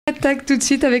attaque tout de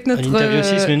suite avec notre... Une interview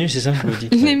aussi ce menu, c'est ça, je vous dis.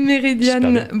 Les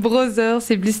Meridian Brothers.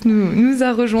 Et Bliss nous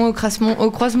a rejoint au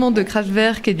croisement de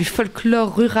Kraftwerk et du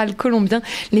folklore rural colombien.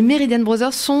 Les Meridian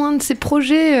Brothers sont un de ces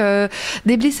projets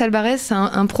des Bliss Alvarez,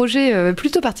 un projet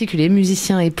plutôt particulier,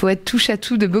 musicien et poète touche à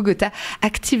tout de Bogota,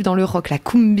 actif dans le rock, la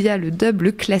cumbia, le dub,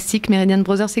 le classique. Meridian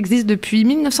Brothers existe depuis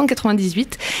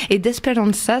 1998 et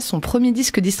Desperanza, son premier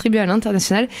disque distribué à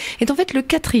l'international, est en fait le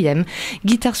 4e.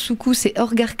 Guitare soukous et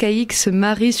orgue archaïque se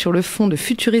marient sur le fond de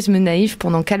futurisme naïf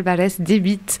pendant qu'Alvarez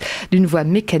débite d'une voix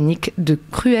mécanique de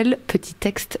cruels petits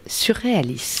textes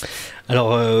surréalistes.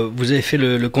 Alors, vous avez fait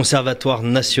le Conservatoire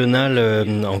national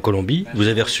en Colombie. Vous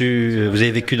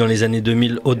avez vécu dans les années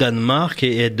 2000 au Danemark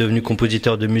et êtes devenu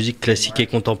compositeur de musique classique et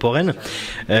contemporaine.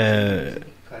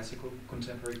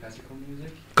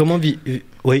 Comment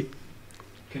oui.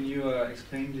 Can you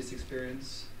explain this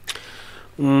experience?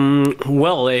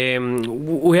 Well,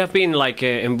 we have been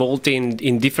involved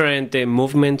in different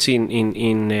movements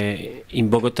in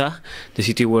Bogota, the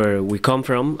city where we come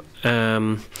from,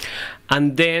 and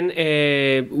then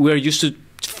we are used to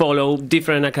follow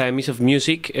different academies of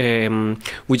music.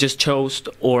 We just chose,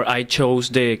 or I chose,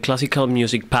 the classical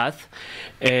music path,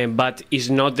 but it's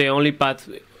not the only path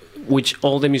which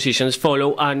all the musicians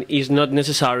follow, and is not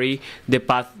necessarily the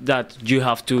path that you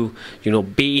have to,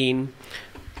 be in.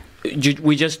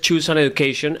 We just choose an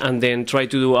education and then try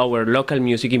to do our local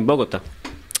music in Bogota.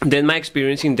 Then my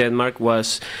experience in Denmark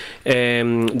was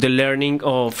the learning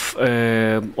of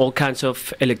all kinds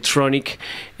of electronic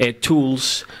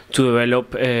tools to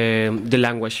develop the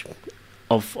language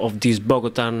of this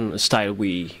Bogotan style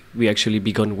we actually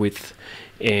began with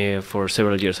for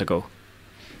several years ago.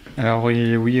 Alors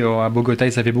oui, à Bogota,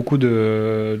 ils avaient beaucoup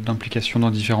d'implications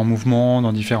dans différents mouvements,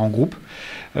 dans différents groupes.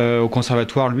 Au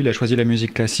conservatoire, lui, il a choisi la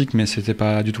musique classique, mais c'était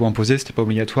pas du tout imposé, c'était pas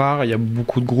obligatoire. Il y a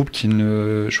beaucoup de groupes qui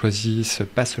ne choisissent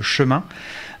pas ce chemin.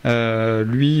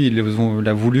 Lui, il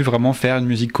a voulu vraiment faire une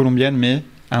musique colombienne, mais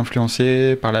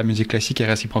influencée par la musique classique et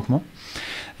réciproquement.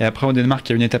 Et après, au Danemark,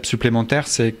 il y a une étape supplémentaire,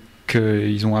 c'est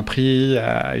qu'ils ont appris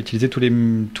à utiliser tous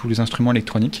les instruments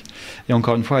électroniques et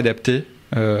encore une fois adapter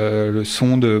le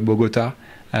son de Bogota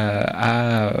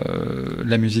à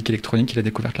la musique électronique qu'il a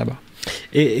découverte là-bas.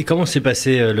 Et comment s'est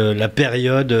passée la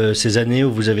période, ces années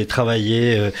où vous avez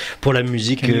travaillé pour la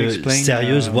musique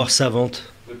sérieuse, voire savante?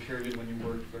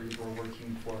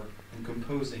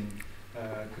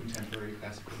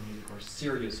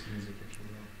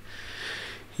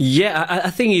 Yeah,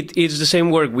 I think it's the same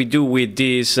work we do with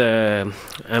this,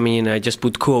 I just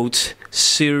put quotes,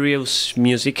 serious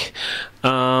music.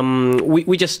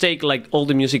 We just take all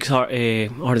the musics are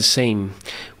the same.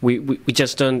 We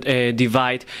just don't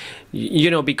divide,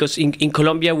 because in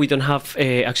Colombia we don't have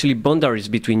actually boundaries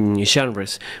between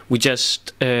genres. We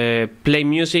just play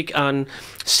music, and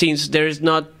since there is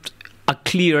not a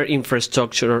clear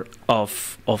infrastructure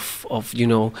of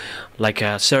like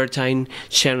a certain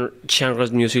genre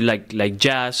of music like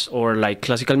jazz or like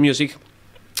classical music,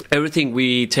 everything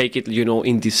we take it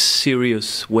in this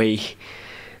serious way.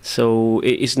 So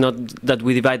it's not that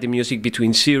we divide the music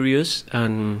between serious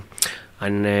and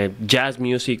jazz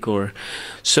music or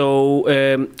so.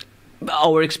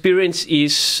 Our experience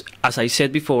is, as I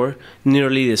said before,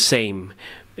 nearly the same.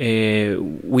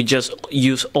 We just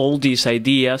use all these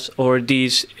ideas or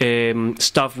this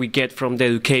stuff we get from the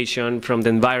education, from the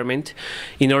environment,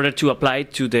 in order to apply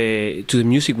it to the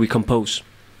music we compose.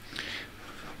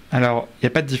 Alors, il n'y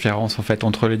a pas de différence en fait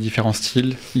entre les différents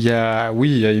styles. Il y a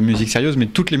une musique sérieuse, mais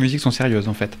toutes les musiques sont sérieuses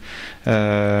en fait.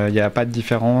 Il n'y a pas de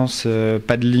différence,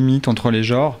 pas de limite entre les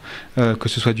genres, que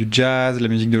ce soit du jazz, la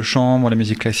musique de chambre, la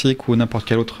musique classique ou n'importe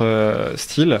quel autre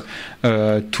style.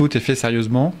 Tout est fait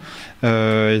sérieusement.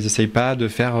 Ils n'essayent pas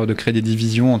de créer des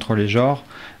divisions entre les genres.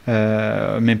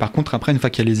 Mais par contre, après, une fois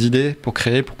qu'il y a les idées pour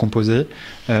créer, pour composer,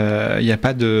 il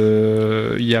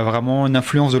y a vraiment une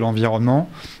influence de l'environnement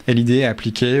et l'idée est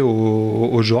appliquée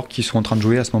aux genres qui sont en train de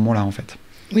jouer à ce moment-là, en fait.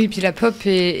 Oui, puis la pop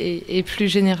et plus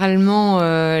généralement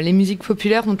les musiques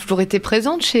populaires ont toujours été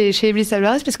présentes chez Bliss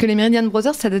Alvarez, parce que les Meridian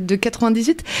Brothers, ça date de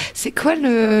 98. C'est quoi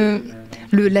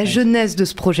la genèse de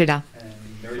ce projet-là?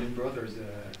 Meridian Brothers,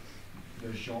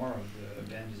 the genre of the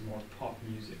band is more pop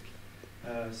music.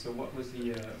 So what was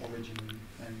the origin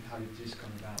and how did this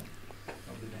come about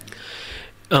of the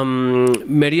band?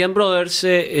 Meridian Brothers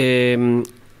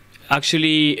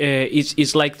actually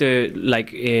it's like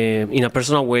in a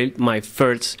personal way my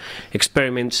first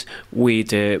experiments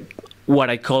with what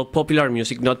I call popular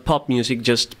music, not pop music,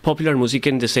 just popular music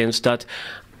in the sense that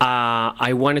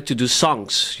I wanted to do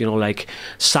songs, like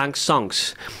sang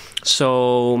songs.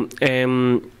 So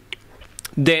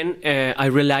then I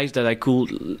realized that I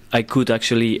could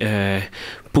actually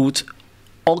put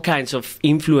all kinds of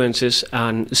influences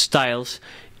and styles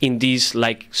in this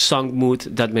like song mood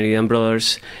that Meridian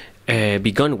Brothers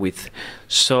began with.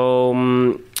 So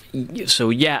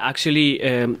yeah, actually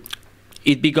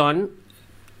it began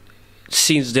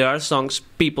since there are songs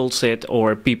people said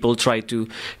or people try to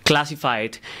classify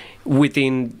it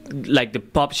within like the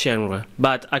pop genre,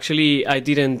 but actually I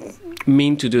didn't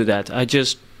mean to do that. I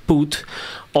just put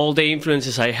all the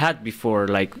influences I had before,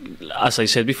 like as I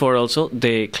said before, also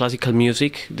the classical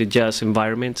music, the jazz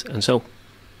environment, and so.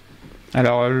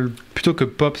 Alors, plutôt que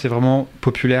pop, c'est vraiment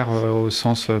populaire au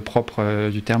sens propre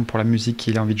du terme pour la musique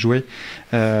qu'il a envie de jouer.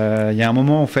 Il y a un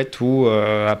moment en fait où,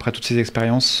 après toutes ces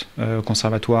expériences au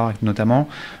conservatoire notamment,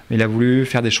 il a voulu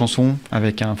faire des chansons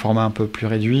avec un format un peu plus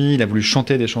réduit, il a voulu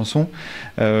chanter des chansons,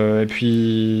 et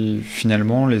puis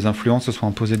finalement les influences se sont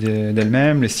imposées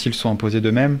d'elles-mêmes, les styles se sont imposés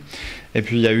d'eux-mêmes, et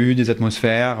puis il y a eu des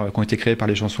atmosphères qui ont été créées par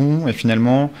les chansons, et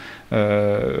finalement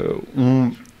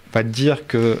on va dire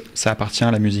que ça appartient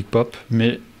à la musique pop,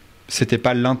 mais c'était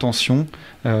pas l'intention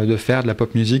de faire de la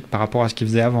pop musique par rapport à ce qu'ils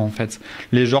faisaient avant en fait.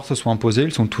 Les genres se sont imposés,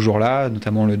 ils sont toujours là,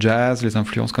 notamment le jazz, les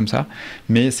influences comme ça,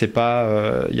 mais c'est pas,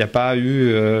 il n'y a pas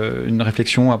eu une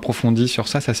réflexion approfondie sur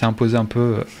ça, ça s'est imposé un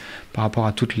peu par rapport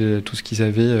à tout ce qu'ils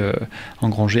avaient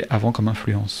engrangé avant comme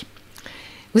influence.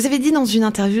 Vous avez dit dans une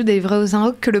interview d'Evra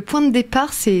Rock que le point de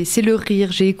départ, c'est le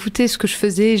rire. J'ai écouté ce que je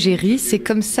faisais, j'ai ri. C'est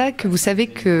comme ça que vous savez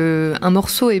qu'un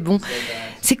morceau est bon.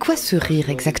 C'est quoi ce rire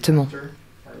exactement?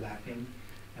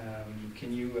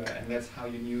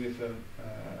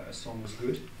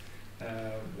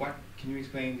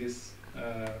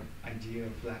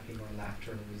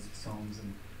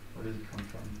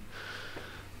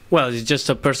 Well, it's just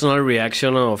a personal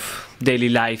reaction of daily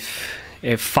life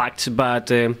facts,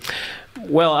 but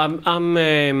well,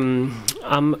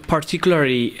 I'm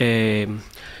particularly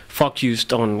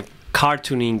focused on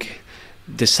cartooning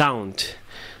the sound.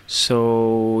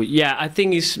 So yeah, I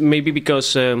think it's maybe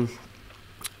because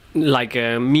like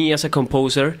me as a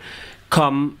composer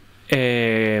come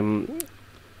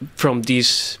from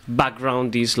this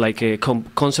background, this like a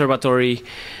conservatory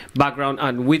background,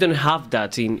 and we don't have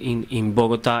that in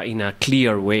Bogota in a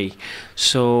clear way.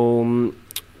 So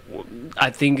I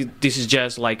think this is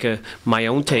just like my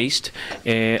own taste.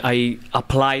 I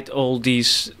applied all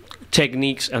these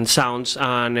techniques and sounds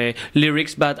and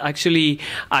lyrics, but actually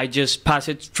I just pass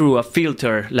it through a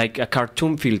filter, like a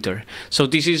cartoon filter. So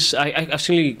this is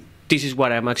this is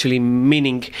what I'm actually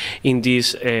meaning in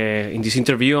this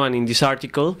interview and in this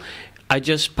article. I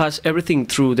just pass everything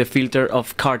through the filter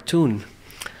of cartoon,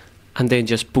 and then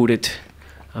just put it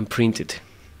and print it.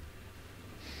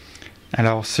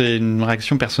 Alors c'est une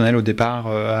réaction personnelle au départ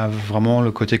à vraiment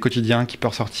le côté quotidien qui peut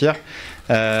ressortir.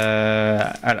 Il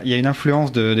y a une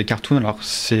influence des cartoons, alors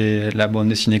c'est la bande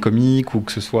dessinée comique ou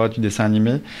que ce soit du dessin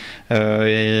animé,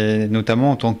 et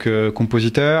notamment en tant que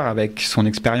compositeur avec son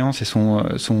expérience et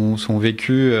son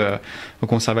vécu au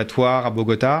conservatoire à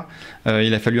Bogota,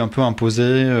 il a fallu un peu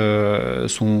imposer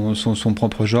son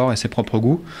propre genre et ses propres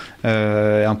goûts,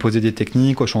 imposer des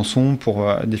techniques aux chansons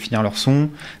pour définir leur son,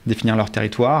 définir leur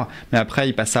territoire, mais après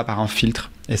il passe ça par un filtre.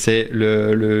 Et c'est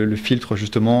le filtre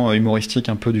justement humoristique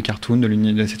un peu du cartoon,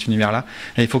 de cet univers-là.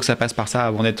 Et il faut que ça passe par ça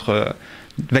avant d'être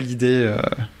validé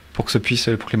pour que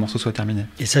les morceaux soient terminés.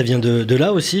 Et ça vient de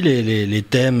là aussi, les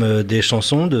thèmes des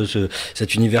chansons, de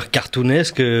cet univers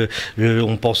cartoonesque.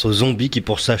 On pense aux zombies qui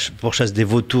pourchassent des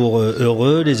vautours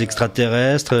heureux, les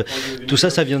extraterrestres. Tout ça,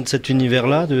 ça vient de cet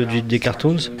univers-là, des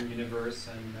cartoons.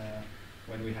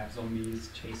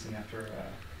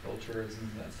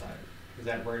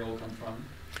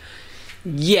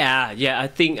 Yeah, I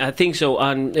think so.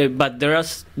 And but there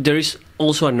is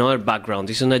also another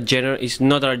background. It's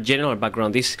not a general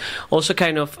background. It's also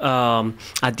kind of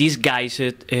a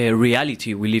disguised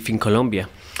reality we live in Colombia.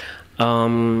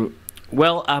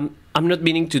 Well, I'm not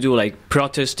meaning to do like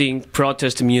protest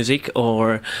music,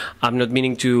 or I'm not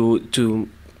meaning to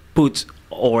put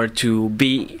or to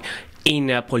be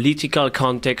in a political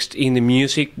context in the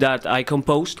music that I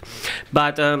composed,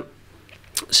 but.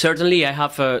 Certainly I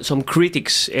have some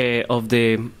critics of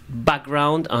the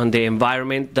background and the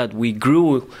environment that we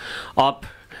grew up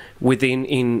within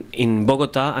in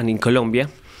Bogota and in Colombia,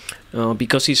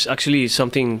 because it's actually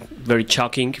something very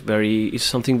shocking, it's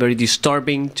something very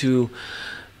disturbing to,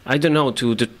 I don't know,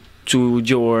 to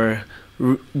your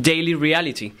daily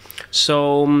reality.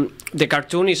 So the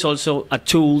cartoon is also a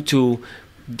tool to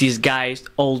disguise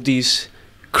all this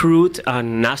crude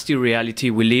and nasty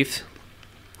reality we live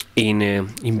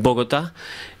in Bogota,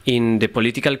 in the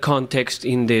political context,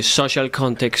 in the social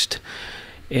context.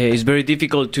 It's very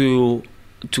difficult to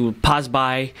to pass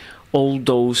by all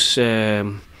those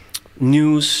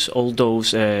news, all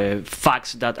those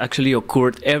facts that actually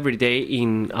occurred every day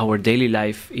in our daily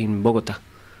life in Bogota.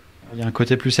 Il y a un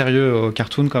côté plus sérieux au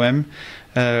cartoon quand même.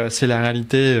 C'est la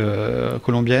réalité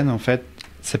colombienne en fait.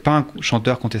 C'est pas un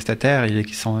chanteur contestataire, il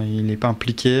est pas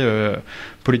impliqué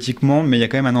politiquement, mais il y a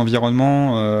quand même un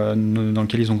environnement dans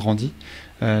lequel ils ont grandi,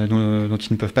 dont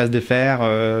ils ne peuvent pas se défaire,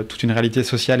 toute une réalité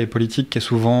sociale et politique qui est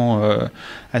souvent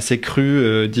assez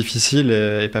crue, difficile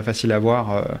et pas facile à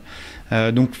voir.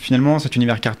 Donc finalement, cet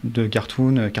univers de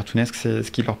cartoonesque, c'est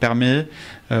ce qui leur permet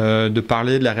de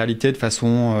parler de la réalité de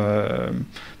façon,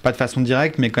 pas de façon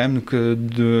directe, mais quand même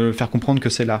de faire comprendre que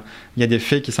c'est là. Il y a des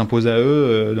faits qui s'imposent à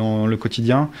eux dans le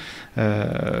quotidien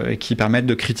et qui permettent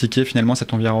de critiquer finalement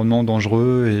cet environnement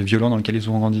dangereux et violent dans lequel ils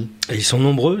ont grandi. Et ils sont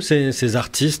nombreux, ces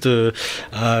artistes,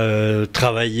 à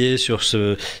travailler sur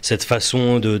cette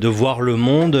façon de voir le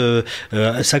monde.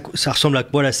 Ça ressemble à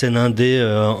quoi la scène indé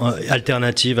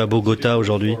alternative à Bogota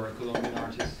aujourd'hui?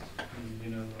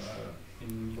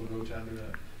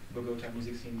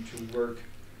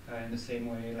 In the same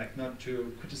way, like not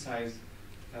to criticize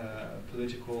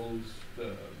politics or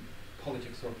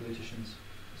politicians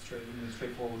in a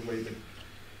straightforward way, but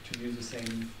to use the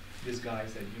same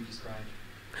disguise that you described.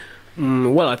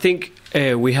 Well, I think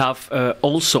we have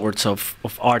all sorts of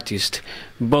artists,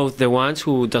 both the ones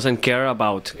who doesn't care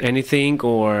about anything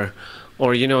or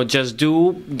just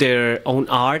do their own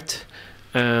art,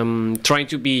 trying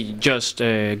to be just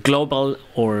global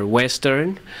or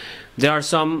Western. There are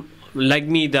some like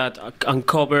me that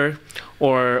uncover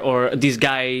or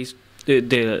disguise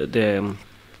the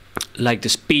like the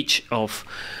speech of,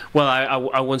 well,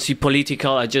 I won't see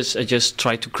political. I just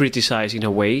try to criticize in a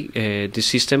way the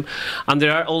system, and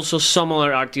there are also some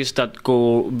other artists that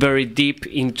go very deep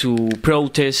into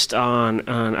protest and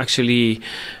actually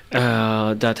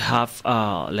that have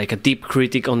like a deep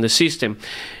critic on the system.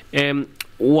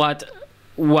 What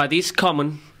is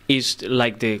common is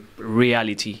like the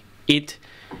reality.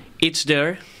 It's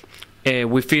there,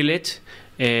 we feel it,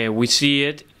 we see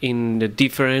it in the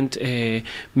different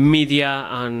media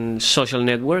and social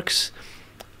networks,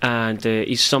 and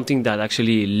it's something that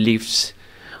actually lives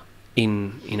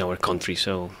in our country.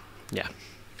 So, yeah.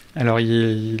 Alors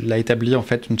il a établi en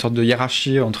fait une sorte de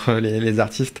hiérarchie entre les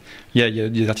artistes. Il y a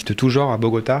des artistes de tout genre à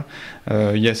Bogota.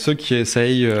 Il y a ceux qui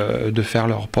essayent de faire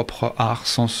leur propre art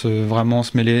sans vraiment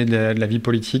se mêler de la vie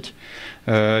politique.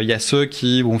 Il y a ceux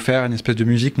qui vont faire une espèce de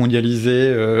musique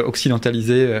mondialisée,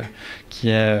 occidentalisée, qui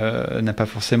n'a pas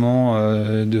forcément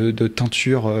de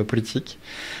teinture politique.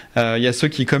 Il y a ceux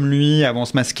qui, comme lui,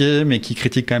 avancent masqués, mais qui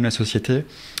critiquent quand même la société.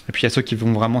 Et puis il y a ceux qui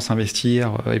vont vraiment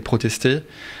s'investir et protester.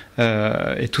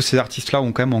 Et tous ces artistes-là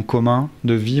ont quand même en commun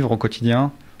de vivre au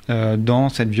quotidien dans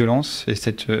cette violence et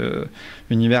cet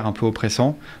univers un peu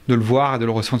oppressant, de le voir et de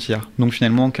le ressentir. Donc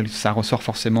finalement, ça ressort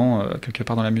forcément quelque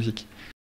part dans la musique.